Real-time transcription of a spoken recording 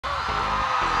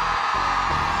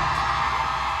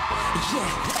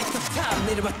다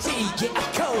내려왔지 yeah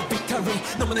I call victory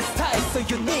너만의 스타일 so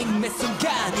unique 매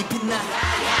순간이 빛나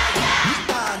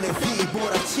네 안에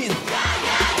휘몰아친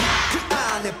그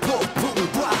안에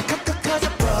폭풍과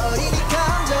커져버린 이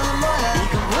감정은 뭐야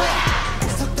이건 뭐야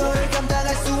속도를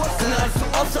감당할 수 없어 날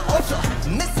알 수 없어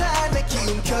내 삶에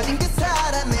기운 켜진 그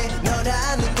사람이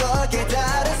너라는 걸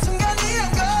깨달은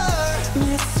순간이란 걸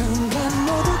매 순간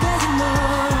모두 가진 널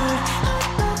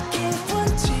어떻게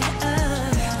원치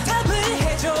않아 답을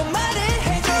해줘 말을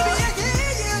해줘 Baby I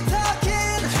hear you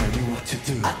talking Tell me what to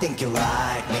do I think you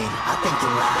like me I think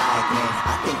you like me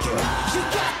I think you like You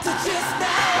got to just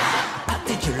know I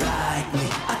think you like me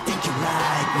I think you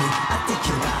like me I think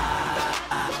you like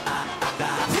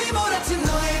휘몰아친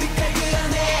너의 빛깔 그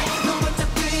안에 눈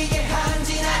번쩍 뜨이게 한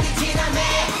진하게 진함에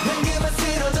난 그만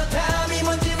쓰러져 다음이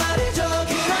뭔지 말해줘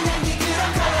그런 향기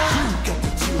그런 컬러 You got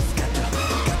the juice got the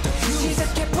juice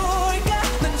시작해볼까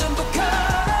난 전부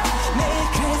걸어 매일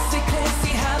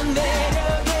classy 한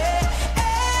매력에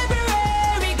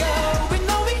Everywhere we go We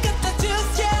know we got the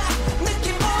juice yeah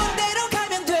느낌 온 대로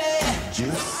가면 돼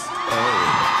Juice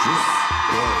juice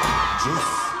yeah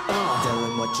juice Tell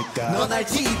him what you got 넌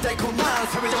알지 달콤한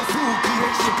삶의 정수 그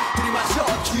핵심 들이마셔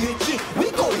기획기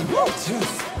We going woo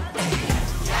Juice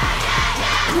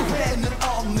후회는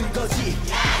없는 거지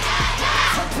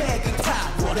선택은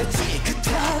탁월했지 그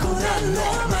타고난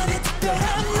너만의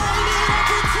특별한 날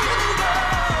밀어붙이는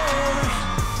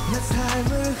걸내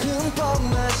삶을 흠뻑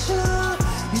마셔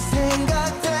네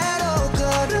생각대로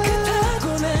걸어 그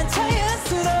타고난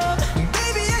자연스러움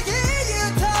Baby I hear you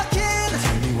talking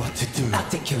Tell me what to do I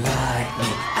think you like me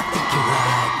I think you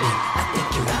like me I think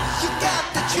you like You got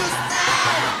the juice now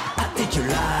I think you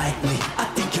like me I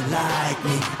think you like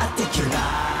me I think you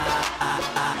like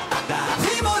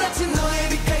휘몰아친 너의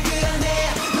빛깔 그 안에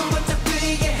눈 번쩍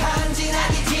뜨이게 한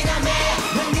진하게 진함에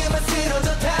난 그만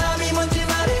쓰러져 다음이 뭔지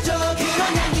말해줘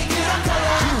그런 향기 그런 컬러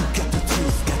You got the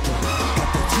juice got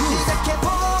the juice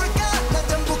시작해볼까 난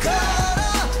전부 걸어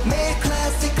매일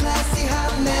classy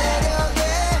한 매력에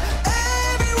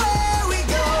Everywhere we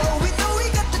go We know we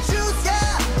got the juice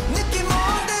yeah 느낌 온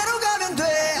대로 가면 돼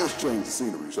Let's change the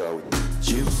scenery, shall we?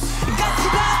 Juice 같이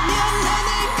가면 나를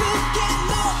굳게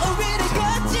노을을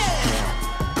걷지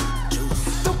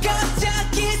또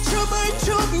갑자기 춤을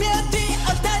추며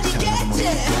뛰어다니겠지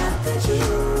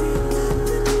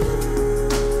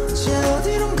저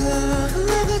어디론가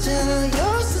흘러가자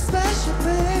You're so special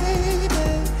baby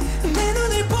내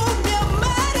눈을 보며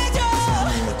말해줘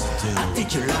I think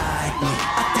you like me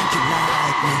I think you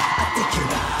like me I think you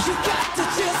like You got to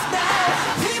just now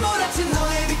휘몰아친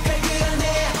너의 빛깔 그 안에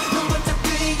눈 번쩍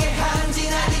뜨이게 한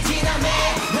진하게 진함에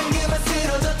난 그만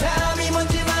쓰러져 다음이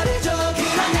뭔지 말해줘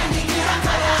그런 향기 그런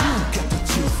컬러 You got the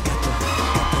juice got the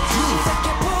juice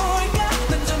시작해볼까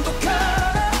난 전부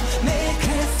걸어 매일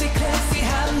classy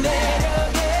한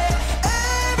매력에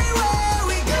Everywhere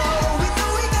we go We know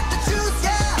we got the juice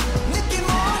yeah 느낌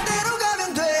온 대로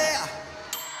가면 돼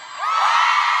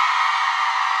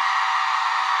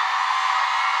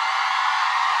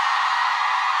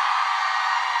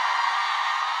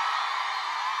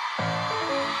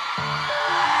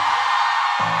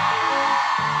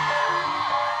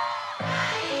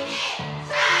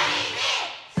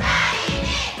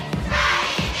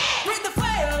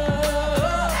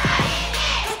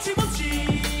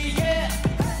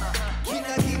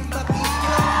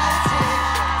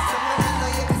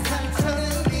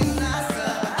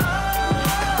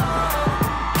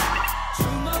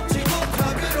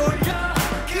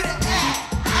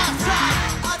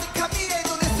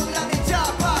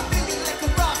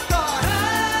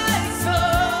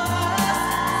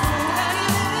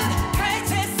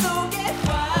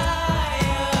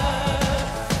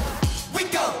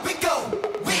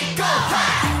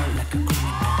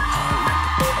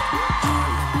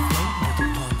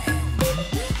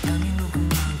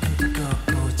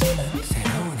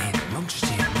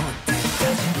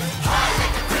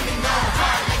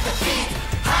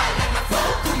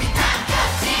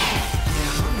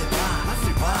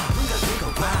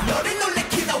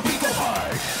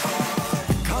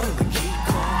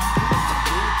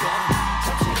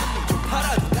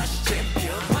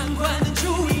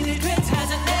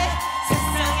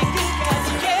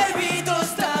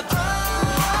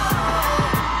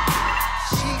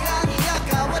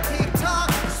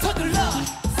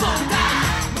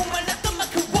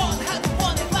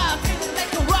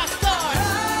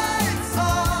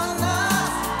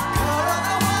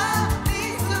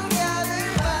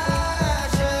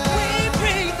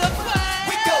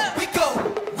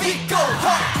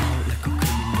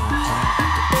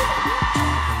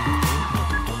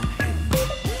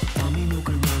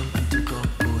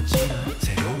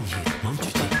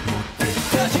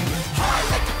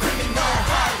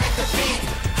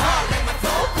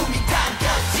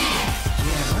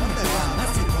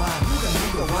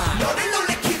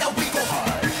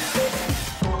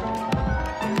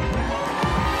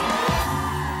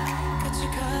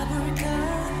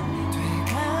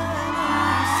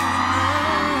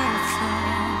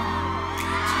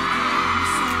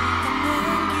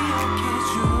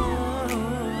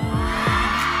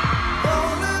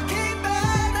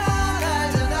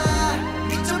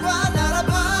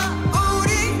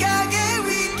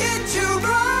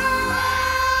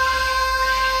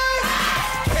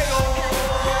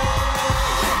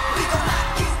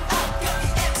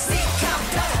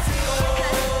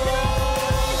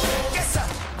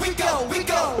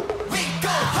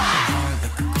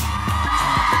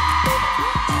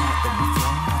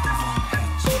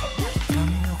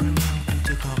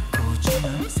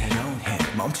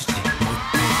멈추지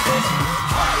못해